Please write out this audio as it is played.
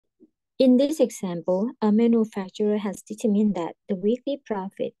In this example, a manufacturer has determined that the weekly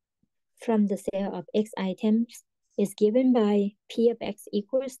profit from the sale of X items is given by P of X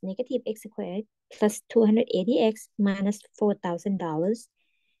equals negative X squared plus 280X minus $4,000.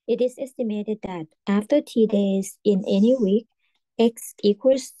 It is estimated that after T days in any week, X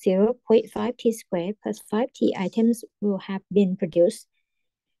equals 0.5 T squared plus 5 T items will have been produced.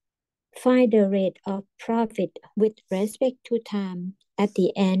 Find the rate of profit with respect to time at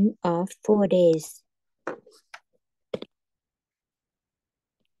the end of 4 days.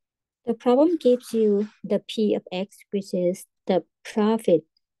 The problem gives you the P of X, which is the profit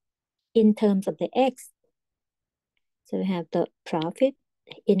in terms of the X. So we have the profit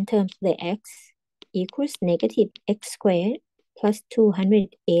in terms of the X equals negative X squared plus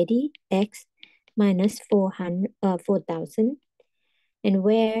 280X minus 4,000. And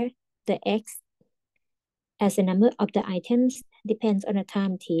where the X as the number of the items depends on the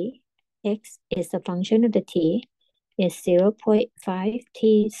time T, X is a function of the T, is 0.5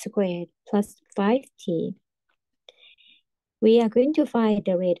 T squared plus 5T. We are going to find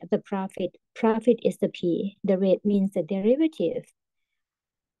the rate of the profit. Profit is the P. The rate means the derivative.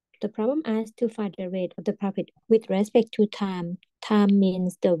 The problem asks to find the rate of the profit with respect to time. Time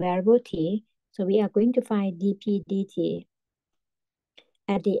means the variable T. So we are going to find dP dt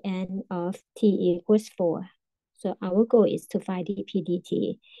at the end of T equals 4. So our goal is to find dP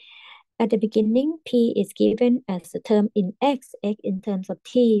dt. At the beginning, P is given as a term in X in terms of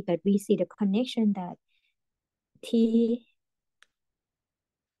T, but we see the connection that T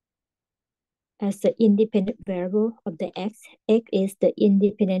as the independent variable of the X is the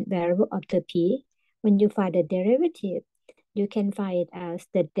independent variable of the P. When you find the derivative, you can find it as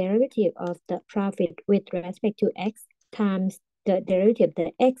the derivative of the profit with respect to X times the derivative of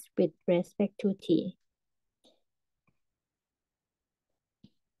the X with respect to T.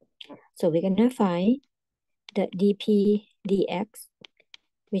 So we're gonna find the dP dx,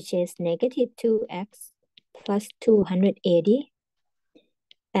 which is negative 2x plus 280,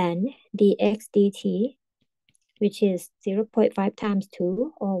 and dx dt, which is 0.5 times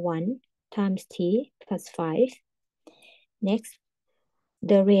 2 or 1 times t plus 5. Next,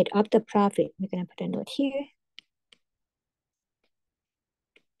 the rate of the profit. We're gonna put a note here.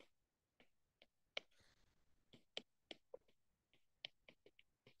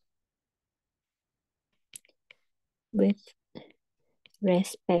 With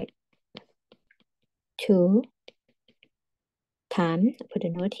respect to time, put a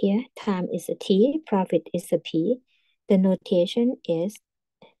note here. Time is a t, profit is a p. The notation is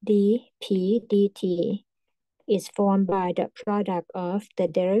dP dt is formed by the product of the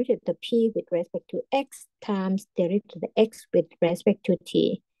derivative of the p with respect to x times derivative of the x with respect to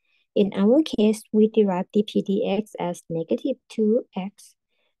t. In our case, we derive dP dx as negative 2x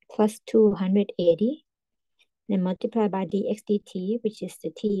plus 280, then multiply by dx dt, which is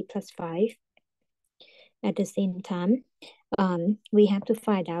the t plus 5. At the same time, we have to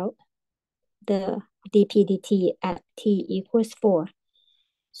find out the dP dt at t equals 4.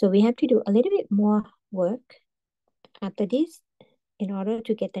 So we have to do a little bit more work after this in order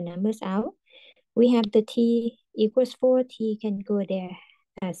to get the numbers out. We have the t equals 4, t can go there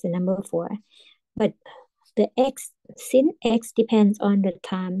as the number 4. But the x, since x depends on the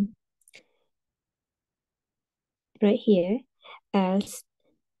time right here, as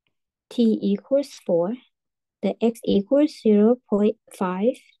t equals 4, the x equals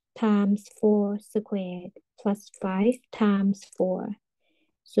 0.5 times 4 squared plus 5 times 4.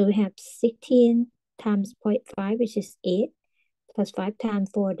 So we have 16 times 0.5, which is 8, plus 5 times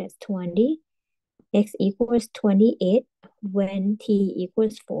 4, that's 20. X equals 28 when t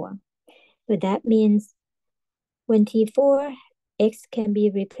equals 4. So that means when t4, x can be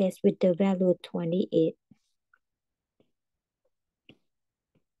replaced with the value 28.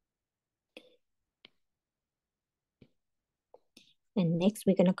 And next,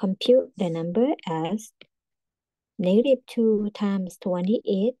 we're going to compute the number as negative 2 times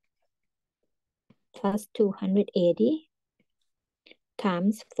 28 plus 280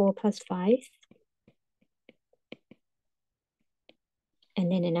 times 4 plus 5.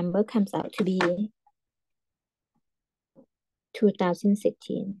 And then the number comes out to be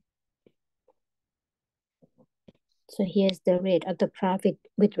 2016. So here's the rate of the profit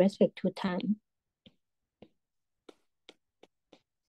with respect to time.